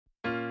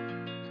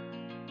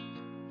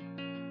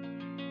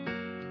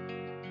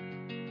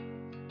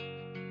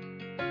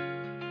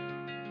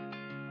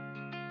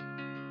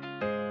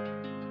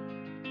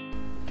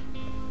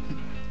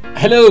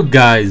Hello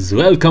guys,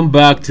 welcome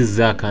back to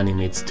Zach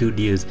Animate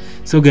Studios.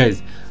 So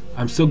guys,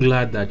 I'm so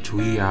glad that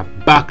we are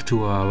back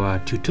to our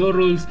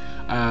tutorials.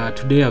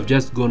 Today I've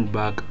just gone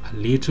back a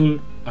little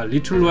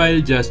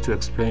while just to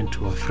explain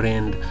to a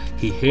friend.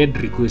 He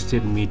had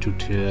requested me to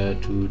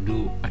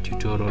do a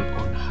tutorial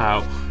on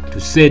how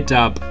to set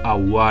up a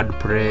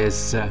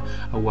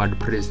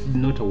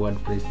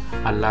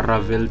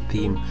Laravel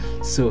theme.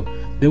 So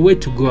the way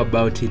to go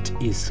about it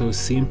is so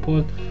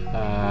simple.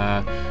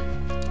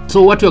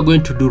 So what you're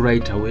going to do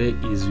right away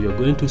is you're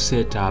going to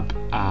set up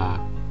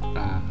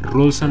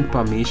roles and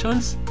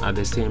permissions, at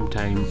the same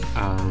time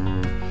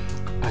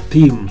a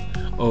theme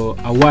or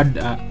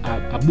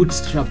a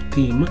Bootstrap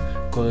theme,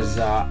 because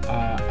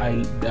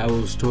I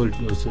was told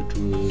also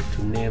to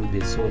name the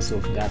source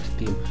of that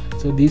theme.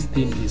 So this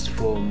theme is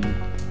from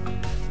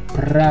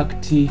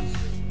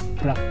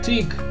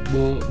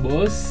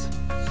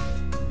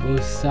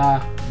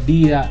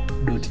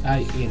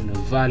Bootstap.in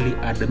Valley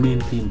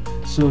admin theme.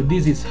 So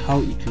this is how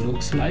it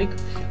looks like.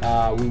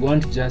 We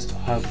want just to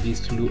have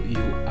this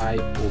UI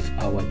of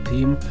our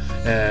theme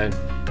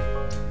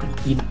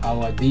in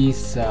our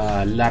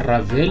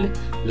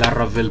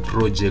Laravel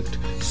project.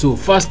 So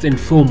first and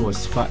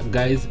foremost,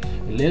 guys,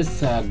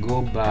 let's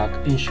go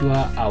back,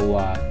 ensure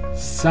our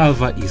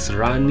server is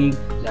running,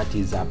 that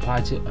is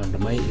Apache and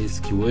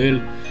MySQL,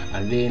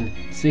 and then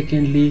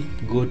secondly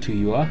go to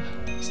your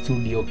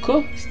studio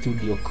code.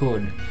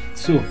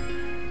 So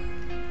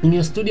in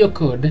your studio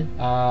code,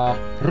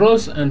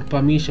 roles and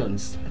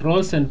permissions,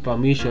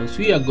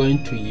 we are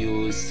going to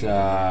use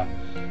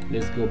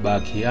let's go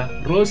back here.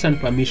 Roles and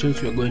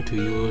permissions, we are going to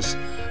use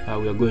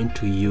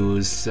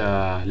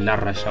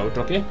Larashout.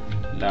 Okay,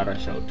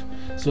 Larashout.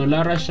 So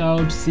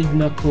Larashout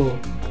Signaco.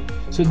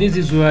 So this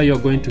is where you're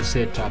going to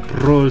set up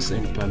roles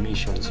and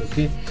permissions.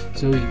 Okay,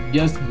 so we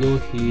just go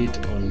hit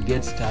on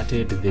get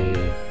started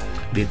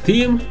the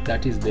theme,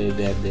 that is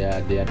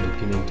their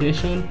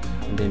documentation,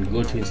 and then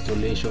go to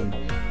installation.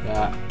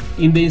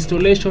 In the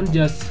installation,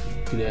 just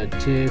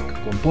take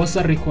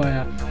composer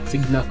require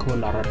Signaco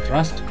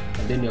Laratrust,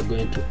 and then you're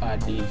going to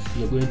add it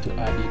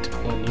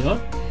on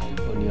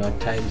your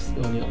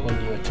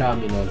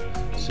terminal.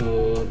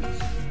 So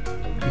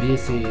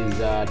this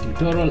is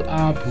tutorial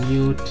app,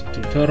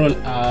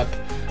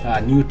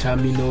 new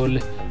terminal,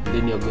 and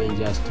then you're going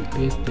just to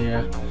paste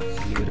there.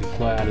 You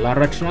require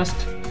Laratrust,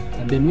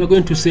 and then we're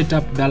going to set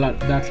up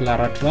that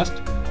Laratrust.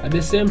 At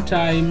the same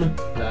time,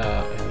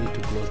 I need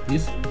to close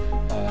this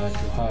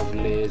to have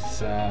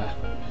less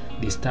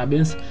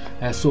disturbance.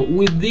 So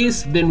with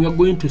this, then we're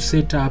going to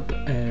set up,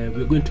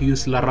 we're going to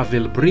use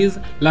Laravel Breeze.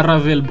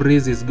 Laravel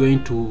Breeze is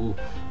going to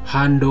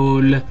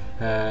handle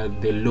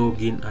the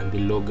login and the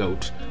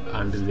logout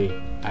and the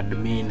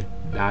admin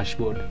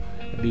dashboard,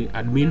 the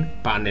admin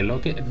panel.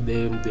 Okay,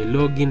 the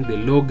login, the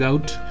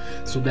logout.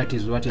 So that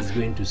is what is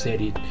going to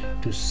set it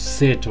to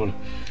settle.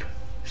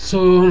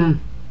 So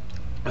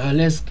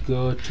let's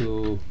go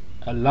to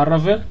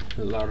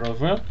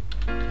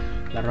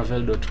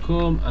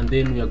Laravel.com, and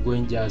then we are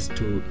going just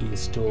to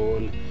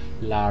install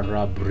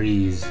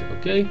Larabreeze.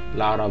 Okay,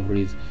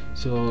 Larabreeze.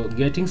 So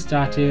getting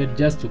started,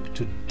 just to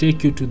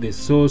take you to the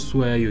source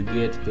where you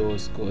get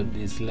those code,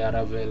 this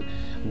Laravel,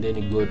 and then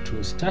you go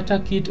to starter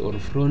kit or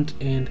front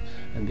end,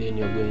 and then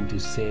you're going to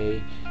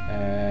say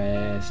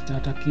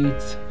starter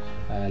kits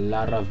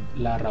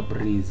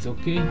Larabreeze.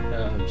 Okay,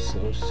 I'm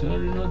so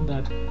sorry, not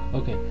that.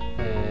 Okay,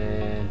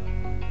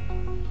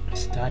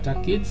 starter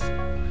kits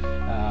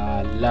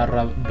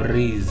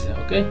Larabreeze.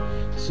 Okay,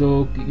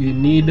 so you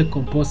need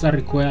composer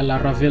require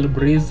Laravel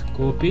Breeze,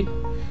 copy,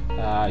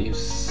 you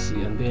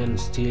see, and then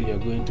still you're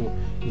going to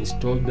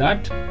install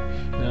that.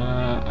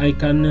 I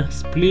can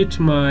split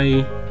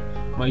my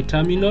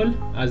terminal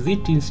as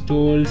it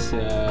installs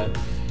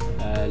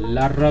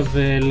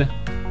Laravel.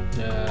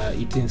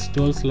 It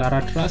installs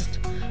Laratrust.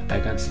 I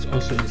can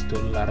also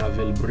install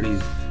Laravel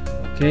Breeze.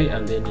 Okay,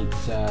 and then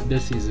it's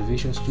this is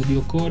Visual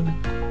Studio Code,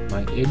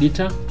 my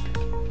editor.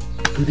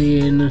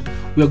 Then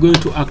we are going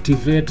to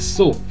activate.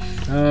 So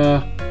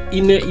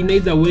in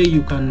either way,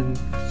 you can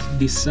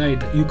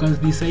decide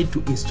to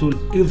install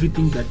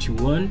everything that you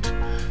want.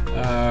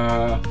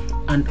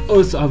 And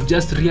also, I've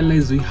just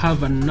realized we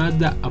have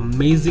another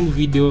amazing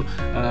video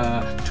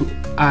to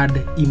add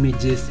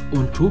images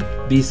onto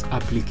this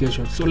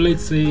application. So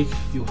let's say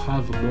you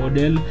have a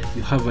model,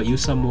 you have a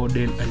user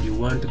model, and you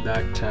want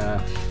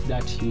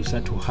that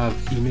user to have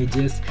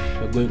images.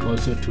 We're going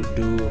also to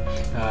do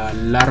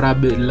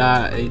Laravel.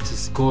 It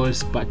is called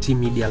Sparty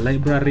Media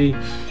Library.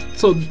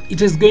 So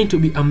it is going to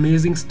be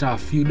amazing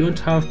stuff. You don't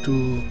have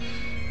to,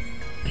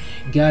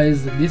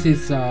 guys. This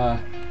is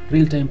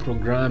real-time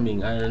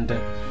programming, and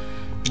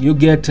you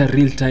get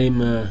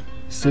real-time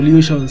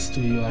solutions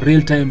to your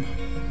real-time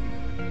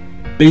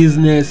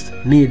business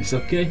needs.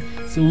 Okay,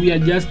 so we are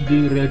just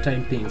doing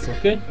real-time things.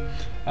 Okay,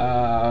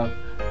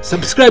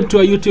 subscribe to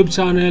our YouTube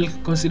channel,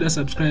 consider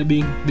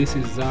subscribing. This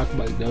is Zach,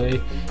 by the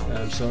way.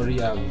 I'm sorry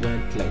I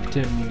went like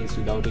 10 minutes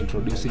without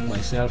introducing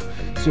myself.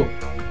 So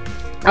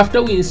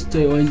after we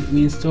install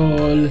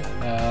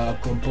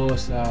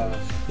compose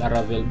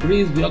Laravel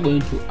Breeze, we are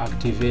going to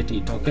activate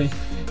it. Okay,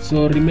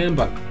 so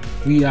remember,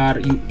 you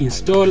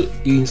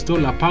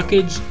install a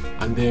package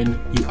and then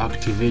you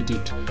activate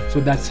it. So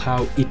that's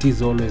how it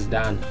is always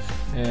done.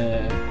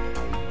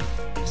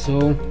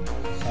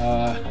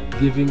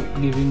 Giving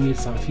it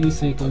some few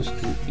seconds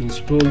to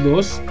install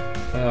those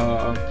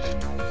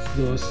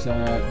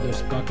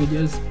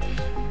packages.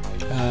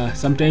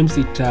 Sometimes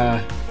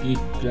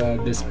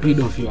the speed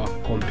of your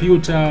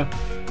computer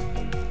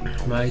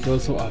might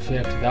also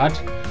affect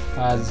that.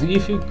 As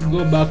if you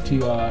go back to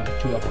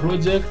your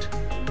project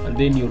and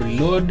then you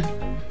reload,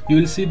 you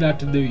will see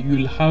that you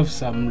will have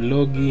some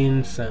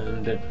logins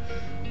and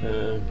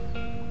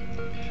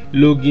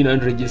login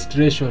and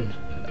registration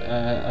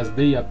as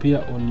they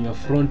appear on your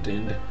front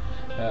end,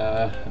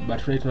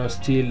 but right now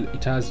still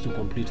it has to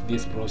complete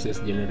this process,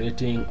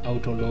 generating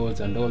auto loads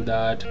and all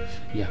that.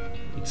 Yeah,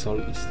 it's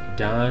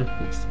done.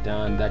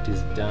 That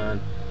is done.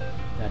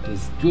 That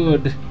is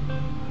good.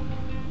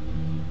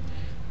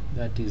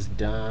 That is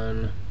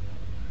done.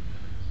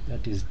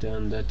 That is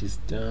done. That is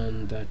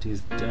done. That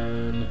is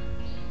done.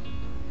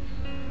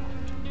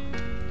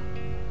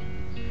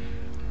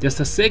 Just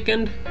a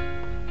second,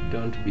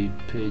 don't be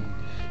paid.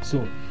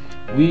 So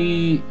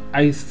I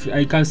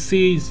can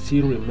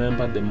still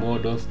remember the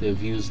models, the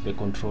views, the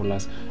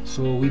controllers.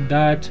 So with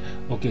that,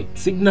 okay,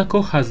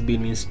 Signaco has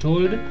been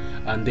installed,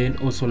 and then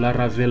also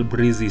Laravel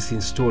Breeze is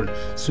installed.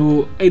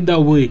 So either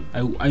way,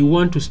 I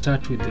want to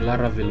start with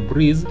Laravel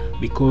Breeze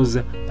because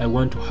I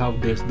want to have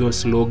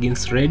those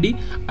logins ready,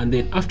 and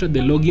then after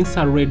the logins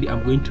are ready,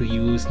 I'm going to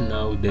use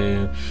now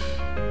the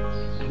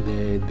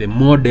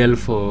model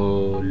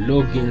for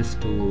logins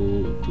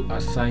to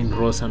assign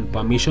roles and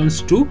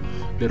permissions to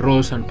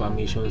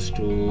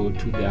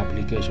the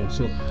application.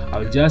 So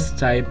I'll just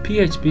type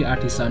PHP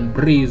Artisan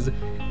Breeze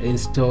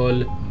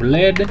install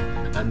blade,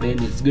 and then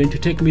it's going to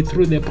take me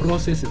through the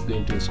process. It's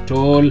going to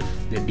install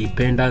the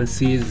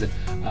dependencies.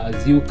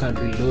 As you can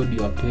reload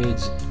your page,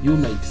 you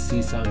might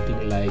see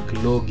something like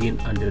login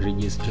and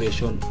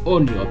registration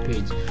on your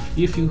page.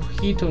 If you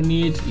hit on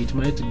it, it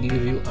might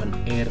give you an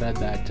error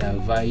that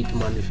Vite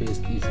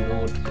manifest is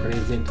not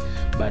present.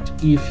 But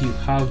if you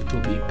have to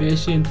be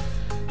patient,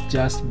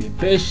 just be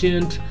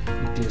patient.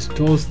 It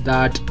installs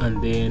that,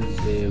 and then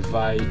the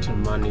Vite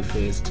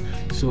manifest.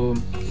 So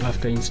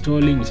after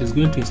installing, it is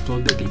going to install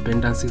the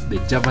dependencies, the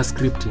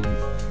JavaScript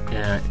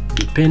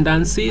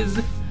dependencies.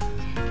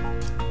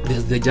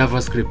 There's the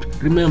JavaScript.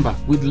 Remember,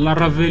 with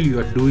Laravel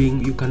you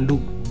can do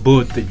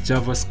both the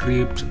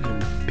JavaScript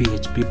and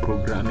PHP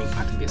programming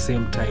at the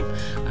same time,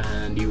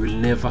 and you will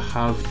never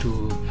have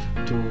to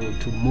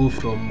move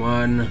from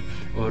one,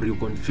 or you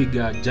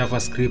configure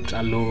JavaScript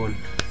alone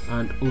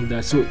and all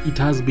that. So it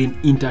has been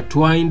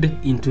intertwined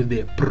into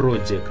the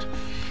project.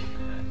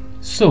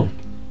 So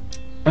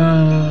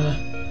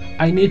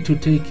I need to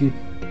take you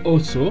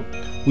also.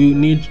 We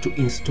need to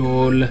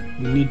install.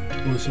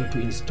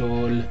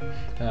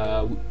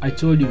 I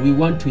told you we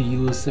want to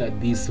use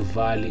this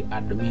Valley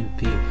admin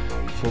theme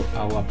for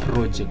our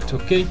project.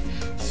 Okay,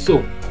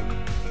 so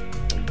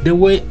the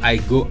way I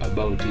go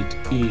about it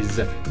is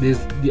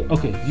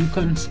you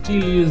can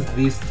still use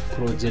this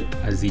project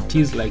as it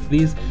is like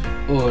this,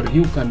 or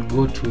you can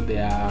go to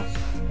their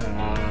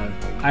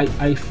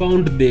I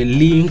found the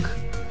link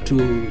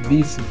to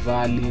this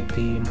Valley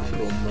theme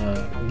from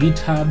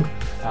GitHub.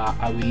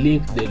 I will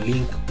link the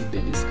link in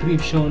the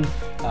description.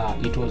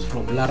 It was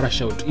from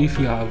Laravel. If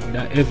you have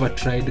ever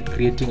tried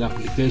creating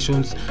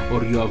applications,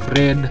 or you have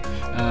read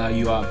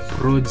your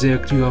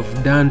project, you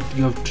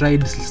have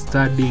tried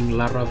studying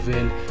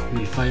Laravel, you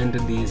will find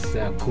this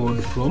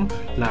code from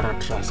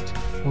Laratrust.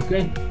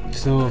 Okay,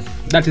 so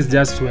that is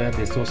just where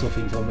the source of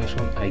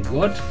information I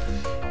got.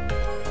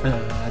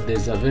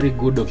 There's a very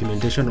good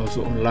documentation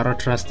also on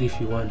Laratrust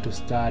if you want to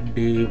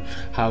study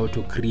how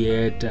to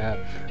create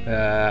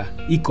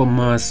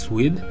e-commerce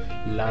with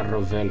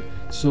Laravel.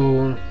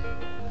 So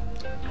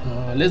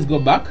let's go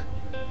back.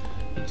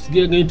 It's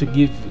going to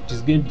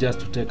just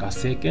to take a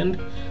second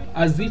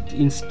as it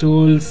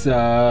installs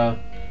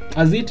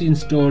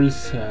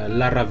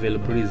Laravel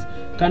Breeze.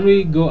 Can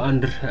we go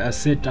and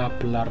set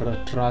up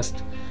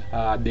Laratrust,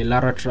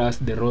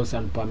 the roles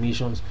and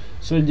permissions?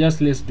 So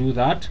let's do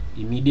that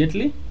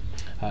immediately.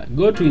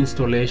 Go to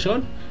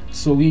installation.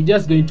 So we're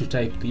just going to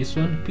type this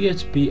one,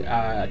 PHP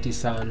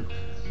Artisan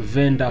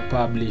vendor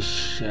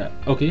publish.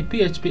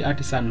 PHP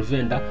Artisan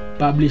vendor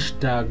publish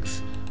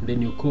tags.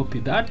 Then you copy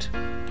that.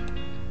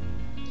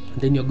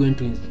 Then you're going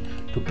to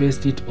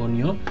paste it on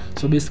your.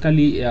 So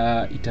basically,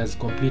 it has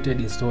completed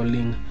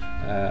installing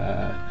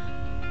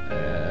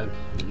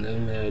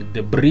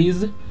the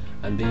Breeze,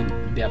 and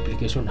then the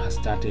application has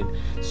started.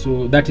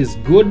 So that is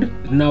good.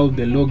 Now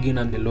the login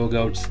and the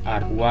logouts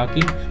are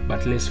working,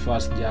 but let's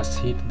first just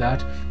hit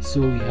that. So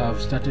we have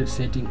started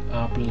setting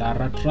up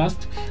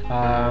Laratrust.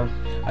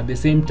 At the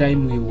same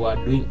time we are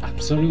doing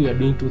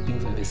two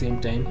things at the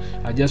same time.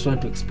 I just want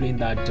to explain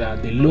that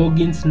the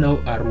logins now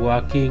are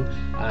working,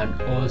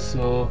 and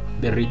also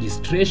the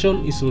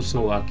registration is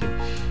also working.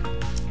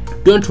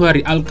 don't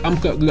worry,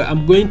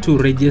 I'm going to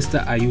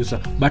register a user,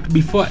 but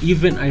before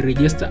even I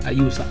register a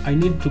user, I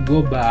need to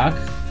go back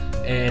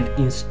and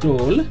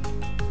install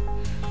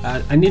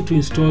I need to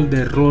install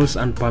the roles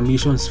and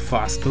permissions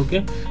first.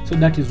 Okay, so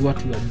that is what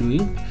we are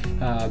doing.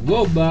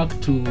 Go back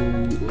to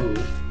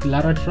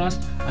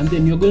Laratrust, and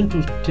then you're going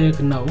to take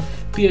now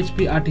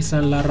PHP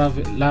Artisan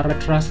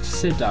Laratrust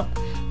setup.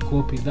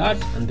 Copy that,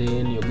 and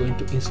then you're going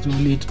to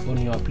install it on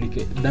your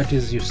application. That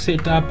is, you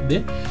set up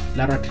the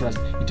Laratrust.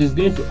 It is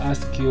going to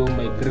ask you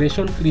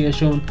migration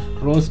creation,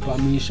 roles,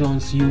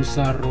 permissions,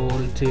 user,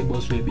 role,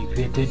 tables will be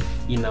created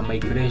in a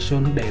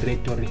migration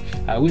directory.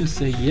 I will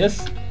say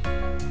yes.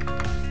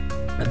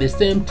 At the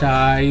same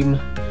time,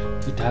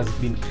 it has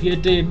been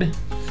created,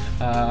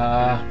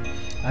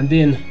 and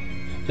then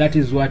that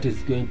is what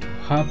is going to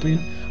happen.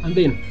 And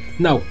then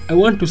now I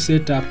want to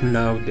set up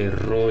now the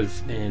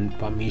roles and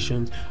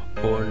permissions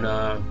on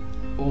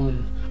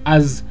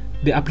as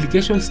the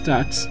application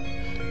starts.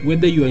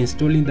 Whether you are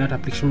installing that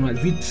application,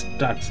 as it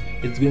starts,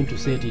 it's going to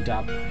set it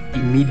up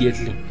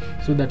immediately,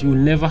 so that you will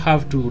never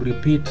have to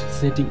repeat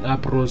setting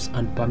up roles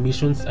and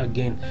permissions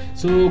again.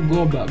 So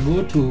go back,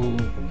 go to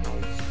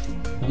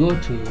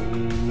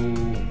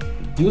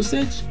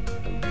usage,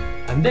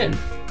 and then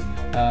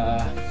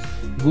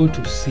go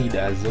to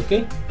seeders.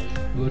 Okay,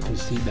 go to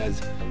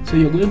seeders. So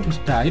you're going to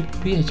type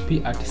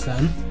PHP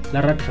Artisan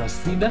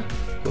Laratrust seeder,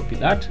 copy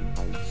that,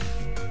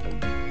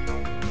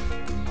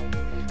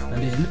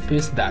 and then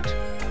paste that.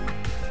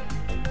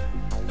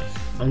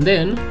 And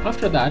then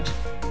after that,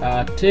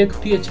 take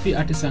PHP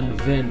Artisan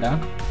vendor,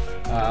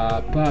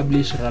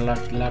 publish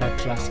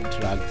Laratrust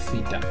drag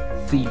seeder.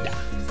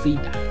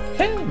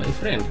 Hey my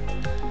friend.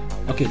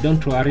 Okay,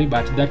 don't worry,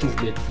 but that is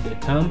the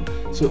term.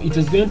 So it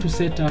is going to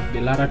set up the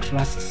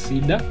Laratrust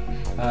seeder.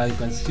 You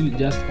can still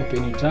just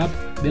open it up.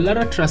 The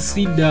Laratrust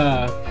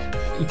seeder,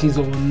 it is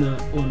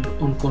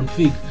on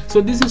config.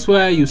 So this is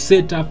where you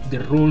set up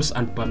the roles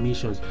and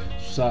permissions,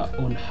 so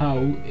on how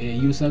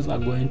users are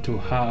going to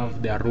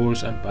have their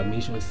roles and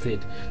permissions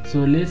set. So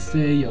let's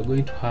say you're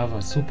going to have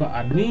a super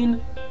admin.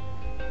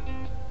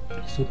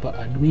 So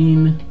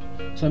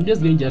I'm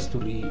just going to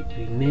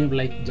rename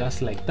like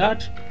just like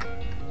that.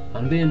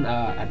 And then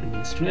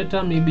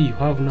administrator, maybe you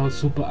have now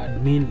super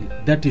admin,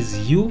 that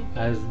is you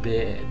as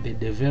the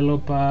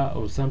developer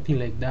or something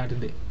like that,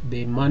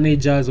 the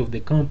managers of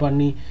the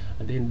company,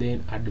 and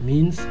then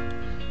admins.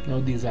 Now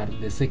these are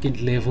the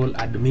second level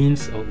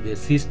admins of the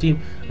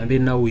system. And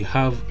then now we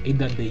have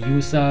either the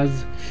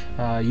users,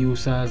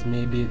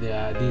 maybe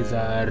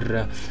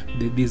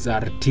these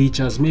are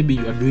teachers. Maybe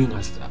you are doing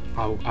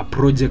a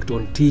project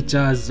on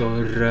teachers,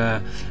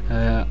 or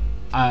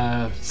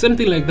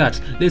something like that.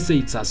 Let's say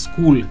it's a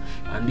school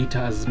and it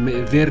has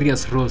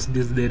various roles.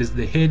 There is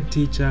the head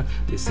teacher,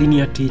 the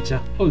senior teacher,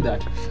 all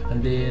that.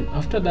 And then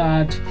after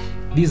that,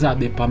 these are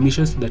the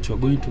permissions that you're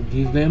going to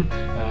give them.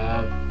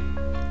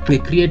 The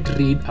create,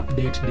 read,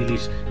 update,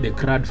 delete, the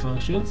CRUD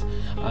functions.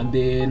 And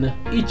then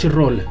each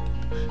role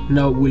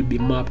now will be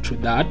mapped to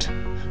that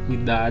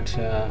with that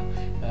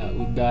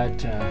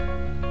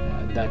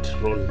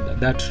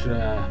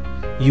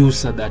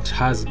user that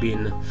has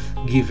been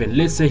given.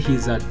 Let's say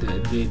he's at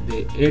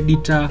the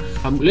editor.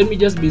 Let me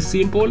just be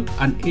simple.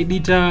 An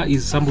editor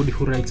is somebody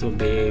who writes on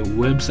the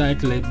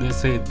website, like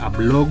let's say a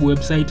blog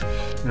website.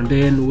 And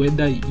then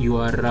whether you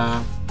are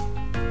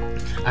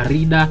a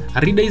reader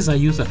is a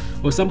user,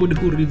 or somebody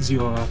who reads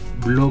your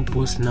blog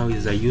post now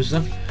is a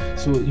user.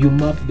 So you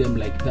map them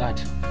like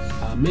that.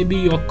 Maybe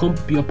your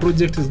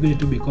project is going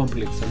to be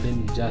complex, and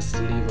then you just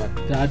leave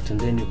at that, and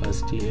then you can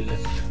still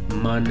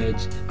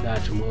manage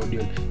that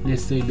module.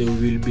 Let's say there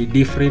will be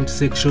different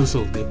sections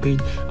of the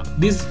page.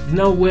 This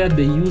now where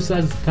the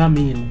users come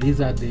in.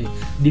 These are the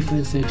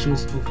different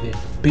sections of the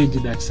page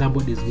that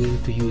somebody is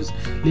going to use.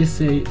 Let's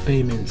say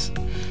payments.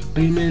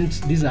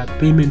 These are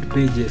payment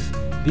pages.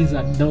 These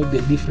are now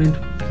the different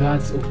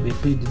parts of the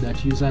page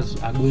that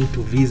users are going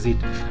to visit,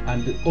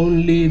 and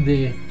only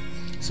the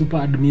super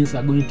admins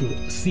are going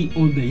to see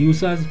all the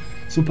users.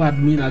 Super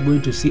admin are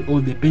going to see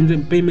all the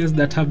payments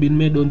that have been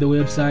made on the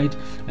website.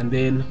 And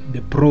then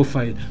the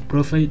profile,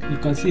 you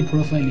can see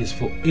profile is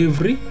for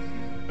every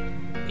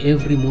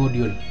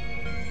module.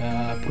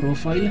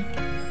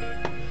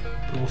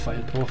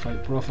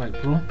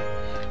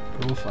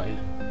 Profile.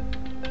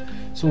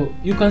 So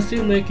you can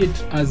still make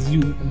it as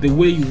the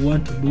way you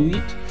want to do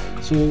it.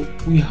 So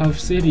we have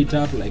set it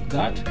up like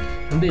that,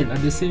 and then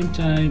at the same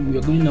time we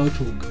are going now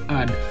to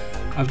add.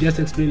 I've just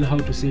explained how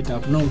to set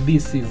up. Now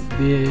this is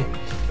the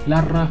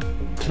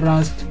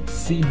Laratrust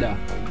seeder.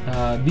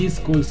 This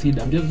is called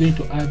seeder. I'm just going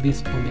to add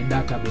this on the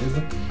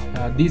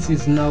database. This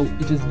is now,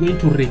 it is going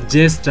to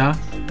register.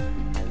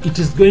 It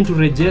is going to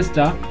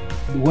register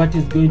what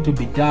is going to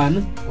be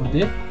done on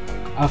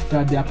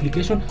after the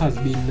application has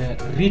been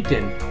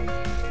written.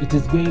 It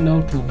is going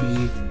now to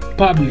be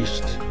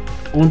published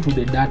onto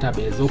the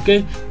database.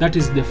 Okay, that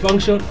is the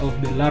function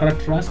of the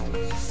Laratrust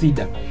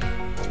seeder.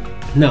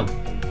 Now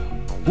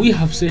we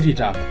have set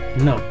it up.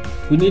 Now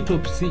we need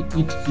to see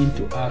it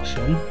into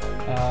action.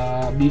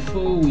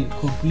 Before we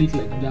complete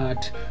like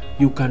that,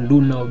 you can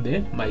do now the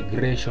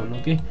migration.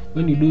 Okay,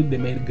 when you do the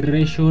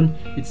migration,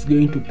 it's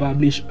going to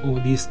publish all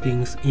these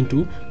things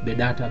into the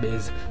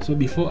database. So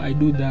before I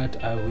do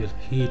that, I will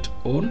hit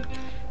on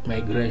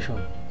migration.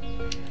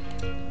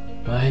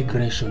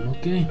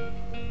 Okay,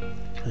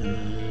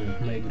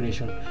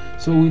 migration.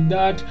 So with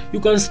that, you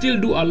can still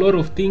do a lot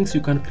of things.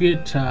 You can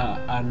create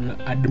an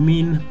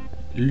admin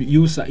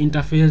user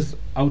interface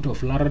out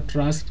of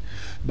Laravel,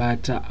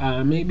 but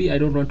maybe I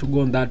don't want to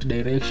go in that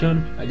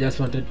direction. I just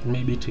wanted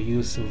maybe to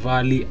use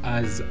Valley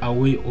as a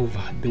way of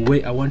the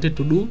way I wanted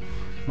to do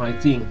my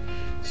thing.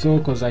 So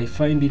because I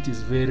find it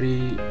is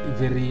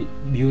very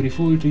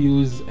beautiful to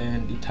use,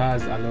 and it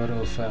has a lot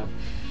of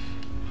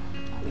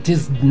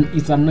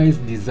it's a nice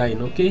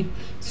design. Okay,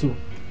 so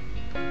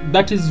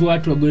that is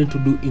what we're going to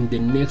do in the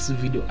next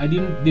video.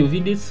 The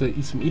video,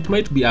 it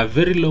might be a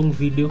very long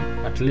video,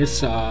 but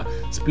let's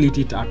split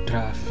it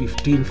at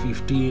 15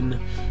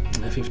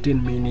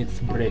 minutes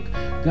break.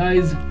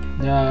 Guys,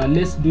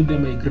 let's do the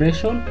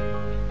migration.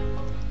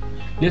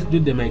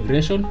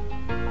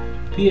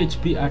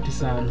 PHP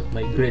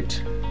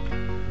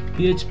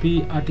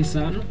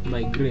artisan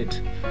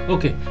migrate.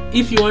 Okay,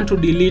 if you want to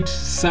delete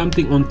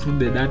something onto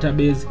the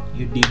database,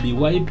 you db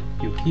wipe,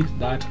 you hit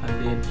that,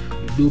 and then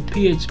you do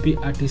PHP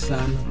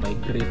artisan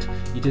migrate.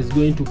 It is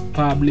going to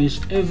publish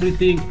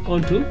everything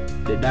onto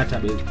the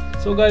database.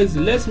 So guys,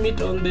 let's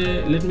meet on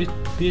the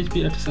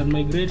PHP artisan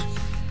migrate,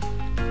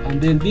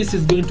 and then this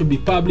is going to be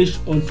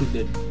published onto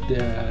the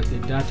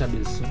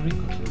database. Sorry,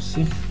 Control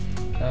C.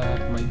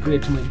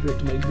 Migrate.